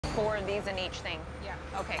4 of these in each thing? Yeah.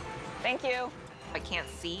 Okay, thank you. I can't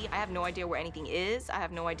see. I have no idea where anything is. I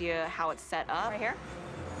have no idea how it's set up. Right here?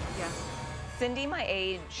 Yeah. Cindy, my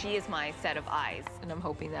aide, she is my set of eyes, and I'm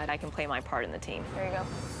hoping that I can play my part in the team. There you go.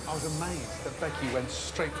 I was amazed that Becky went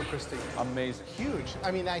straight for Christine. Amazing. Huge.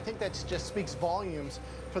 I mean, I think that just speaks volumes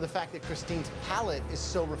for the fact that Christine's palate is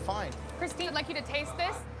so refined. Christine, I'd like you to taste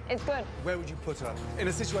this. It's good. Where would you put her in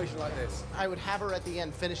a situation like this? I would have her at the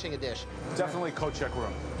end finishing a dish. Definitely coat check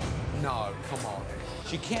room. No, come on.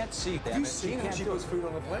 She can't see. Have you seen how she puts food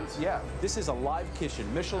on the plate? Yeah, this is a live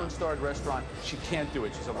kitchen, Michelin-starred restaurant. She can't do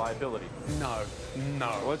it. She's a liability. No,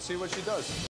 no. Let's see what she does.